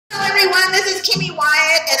Kimmy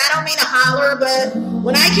Wyatt, and I don't mean to holler, but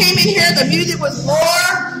when I came in here, the music was more.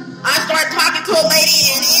 I started talking to a lady,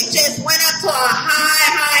 and it just went up to a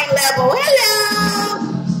high level. Hello!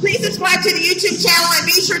 Please subscribe to the YouTube channel and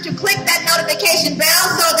be sure to click that notification bell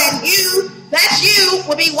so that you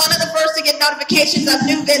will be one of the first to get notifications of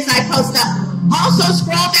new vids I post up. Also,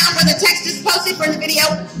 scroll down where the text is posted for the video.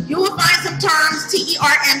 You will find some terms,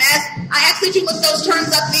 T-E-R-M-S. I ask that you look those terms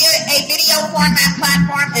up via a video format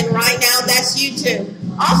platform, and right now that's YouTube.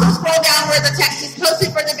 Also, scroll down where the text is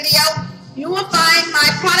posted for the video. You will find my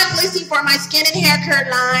product listing for my skin and hair care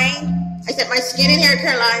line. I said my skin and hair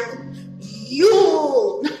care line.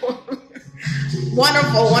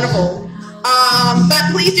 Wonderful. But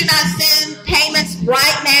please do not send payments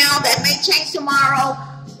right now. That may change tomorrow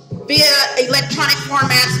via electronic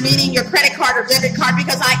formats, meaning your credit card or debit card,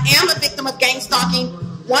 because I am a victim of gang stalking,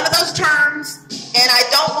 one of those terms, and I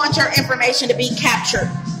don't want your information to be captured.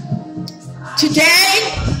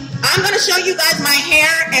 Today, I'm going to show you guys my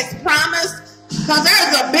hair as promised, because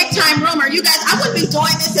there's a big time rumor. You guys, I wouldn't be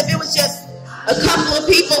doing this if it was just a couple of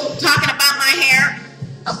people talking about my hair.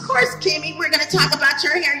 Of course, Kimmy, we're going to talk about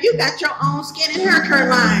your hair. You got your own skin and hair care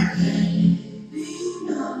line.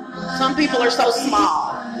 Some people are so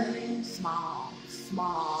small.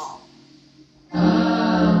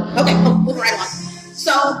 Okay, moving right along.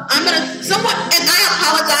 So I'm going to somewhat, and I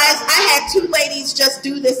apologize. I had two ladies just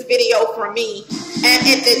do this video for me, and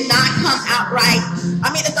it did not come out right.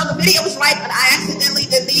 I mean, the video was right, but I accidentally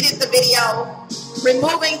deleted the video,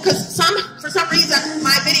 removing, because for some reason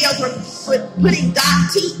my videos were putting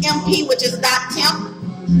 .tmp, which is .temp.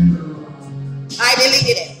 I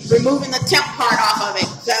deleted it, removing the temp part off of it.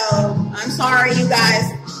 So I'm sorry, you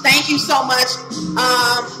guys. Thank you so much.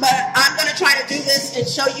 But I'm going to try to do this and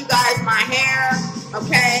show you guys my hair.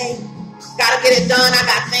 Okay? Got to get it done. I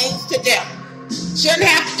got things to do. Shouldn't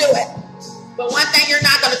have to do it. But one thing you're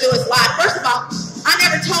not going to do is lie. First of all, I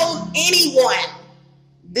never told anyone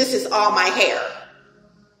this is all my hair.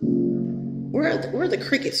 Where are the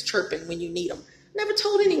crickets chirping when you need them? Never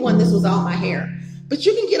told anyone this was all my hair. But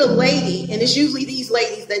you can get a lady, and it's usually these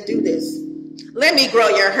ladies that do this. Let me grow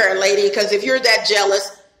your hair, lady, because if you're that jealous,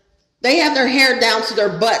 they have their hair down to their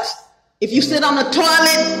butts. If you sit on the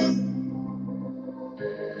toilet,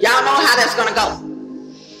 y'all know how that's going to go.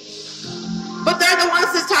 But they're the ones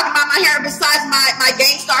that's talking about my hair besides my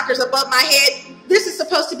gang stalkers above my head. This is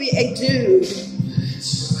supposed to be a dude.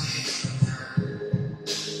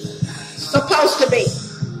 Supposed to be.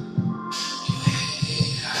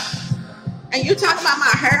 And you talking about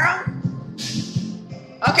my hair?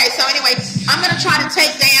 Okay, so anyway, I'm going to try to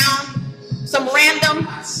take down some random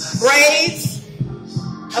braids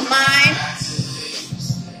of mine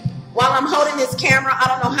while I'm holding this camera. I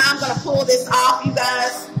don't know how I'm going to pull this off, you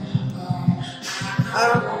guys.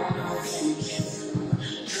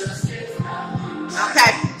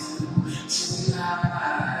 Okay.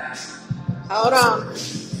 Hold on.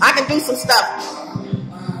 I can do some stuff.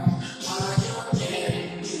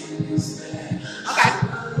 Okay.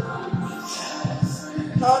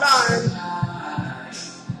 Hold on.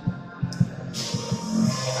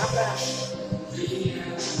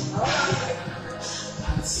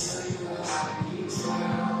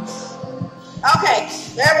 Okay,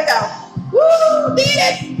 there we go. Woo, did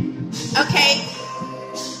it. Okay.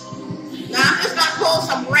 Now I'm just gonna pull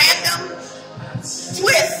some random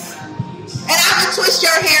twists, and I will twist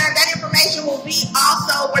your hair. That information will be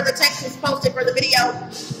also where the text is posted for the video.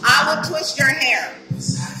 I will twist your hair.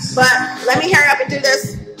 But let me hurry up and do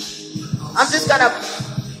this. I'm just gonna.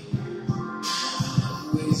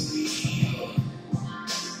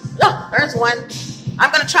 Oh, there's one.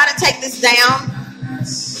 I'm gonna try to take this down.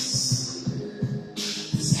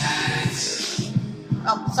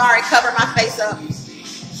 Oh, sorry, cover my face up.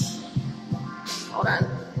 Hold on.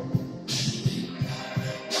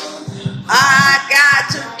 I got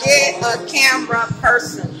to get a camera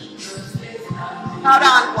person. Hold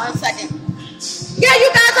on 1 second. Yeah, you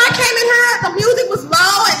guys, I came in here, the music was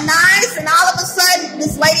low and nice, and all of a sudden,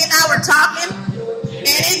 this lady and I were talking, and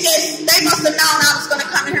they must have known I was going to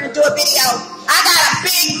come in here and do a video. I got a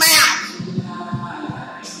big mouth.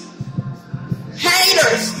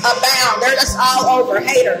 Haters abound. They're just all over.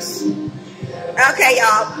 Haters. Okay,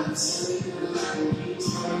 y'all.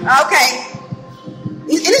 Okay.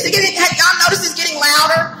 Y'all notice it's getting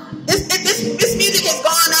louder? This music has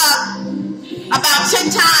gone up about 10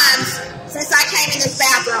 times since I came in this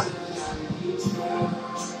bathroom.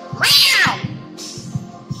 Meow.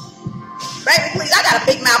 Baby, please, I got a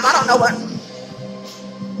big mouth. I don't know what.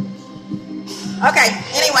 Okay,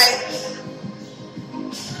 anyway.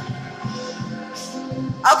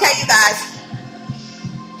 Okay, you guys.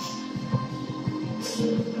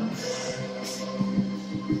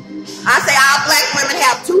 I say all black women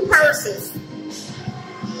have two purses.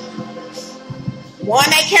 One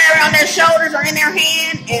they carry on their shoulders or in their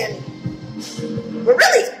hand, and we're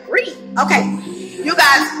really three. Okay, you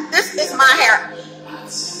guys, this is my hair.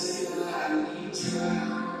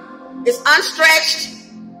 It's unstretched.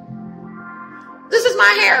 This is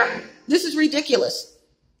my hair. This is ridiculous.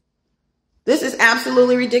 This is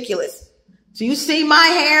absolutely ridiculous. So you see my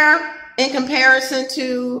hair in comparison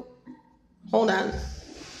to, hold on,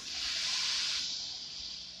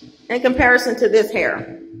 in comparison to this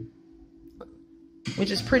hair, which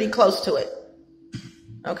is pretty close to it.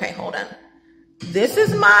 Okay, hold on. This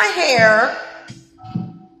is my hair.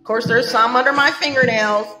 Of course, there's some under my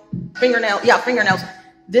fingernails. Fingernails.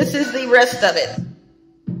 This is the rest of it.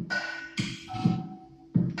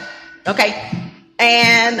 Okay,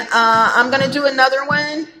 and I'm gonna do another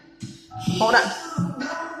one. Hold on.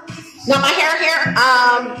 Now my hair here,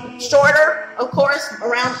 shorter, of course,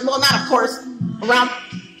 around, well, not of course, around,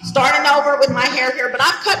 starting over with my hair here, but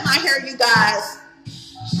I've cut my hair, you guys,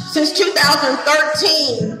 since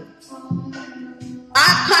 2013.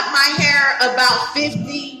 I've cut my hair about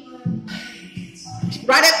 50,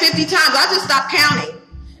 right at 50 times. I just stopped counting.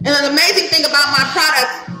 And an amazing thing about my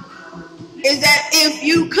product is that if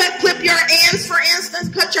you clip your ends, for instance,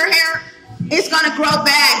 cut your hair, it's going to grow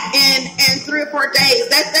back in 3 or 4 days.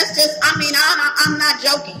 That's just, I mean, I'm not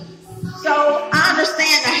joking. So I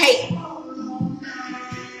understand the hate.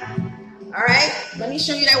 All right, let me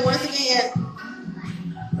show you that once again.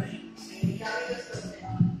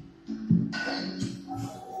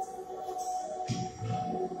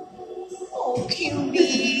 Oh,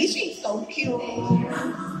 cutie, she's so cute.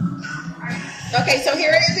 Okay, so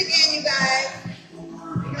here it is again, you guys.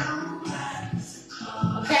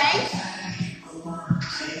 Okay?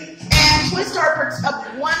 And twists are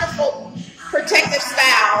a wonderful protective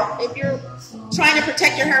style. If you're trying to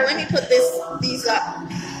protect your hair, let me put these up.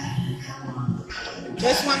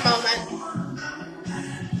 Just one moment.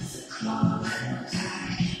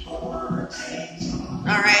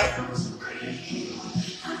 All right.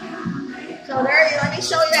 So there you go. Let me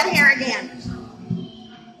show you that hair again.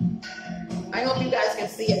 I hope you guys can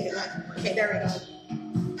see it. Okay, there we go.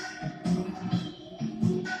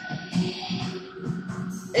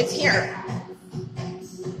 It's here.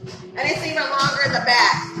 And it's even longer in the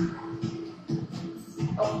back.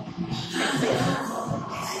 Oh, can't see it.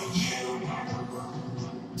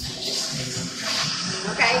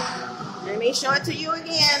 Okay, let me show it to you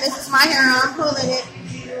again. This is my hair. I'm pulling it.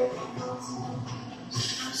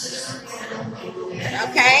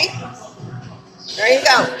 Okay, there you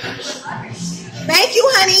go. Thank you,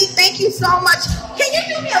 honey. Thank you so much. Can you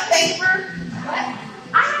do me a favor?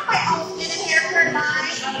 I have my own skin and hair care line.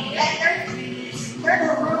 There's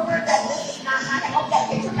a rumor that this is not my hair. Oh, that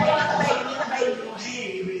picture. I want the baby.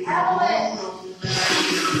 I don't want it.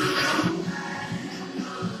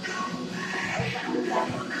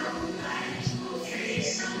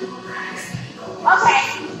 Okay.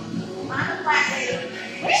 I'm a black lady.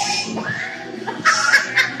 Really?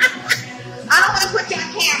 I don't want to put you on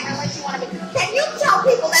camera unless you want to be. Can you tell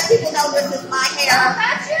people, let people know this is my hair?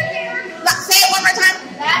 That's your hair. Say it one more time.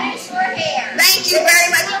 That is your hair. Thank you very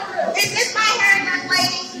much. Is this my hair, young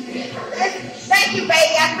lady? Thank you,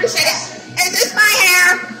 baby. I appreciate it. Is this my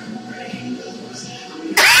hair?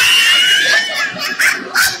 I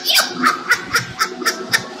love you.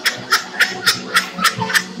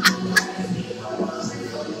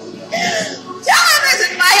 Tell him this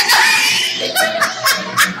is my hair.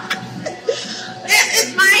 This is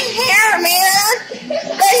my hair, man.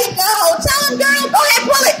 There you go. Tell him, girl. Go ahead,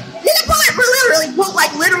 pull it. You can pull it literally. Pull,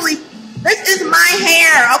 like literally. This is my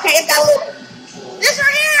hair. Okay, it's got a little. This is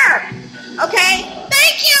your hair. Okay.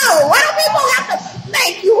 Thank you. Why don't people have to?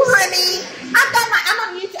 Thank you, honey. I'm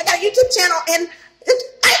on YouTube. I got a YouTube channel, and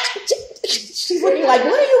she's looking like,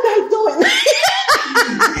 what are you guys doing?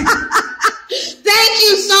 Thank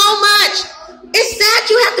you so much. It's sad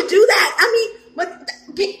you have to do that. I mean, but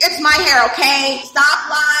it's my hair, okay? Stop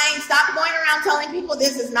lying. Stop going around telling people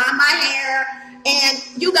this is not my hair. And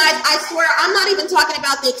you guys, I swear, I'm not even talking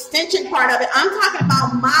about the extension part of it. I'm talking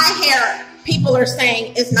about my hair. People are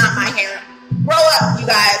saying it's not my hair. Grow up, you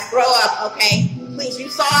guys. Grow up, okay? Please, you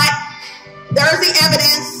saw it. There's the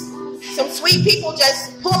evidence. Some sweet people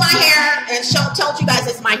just pull my hair and told you guys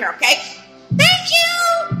it's my hair, okay? Thank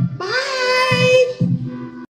you. Bye.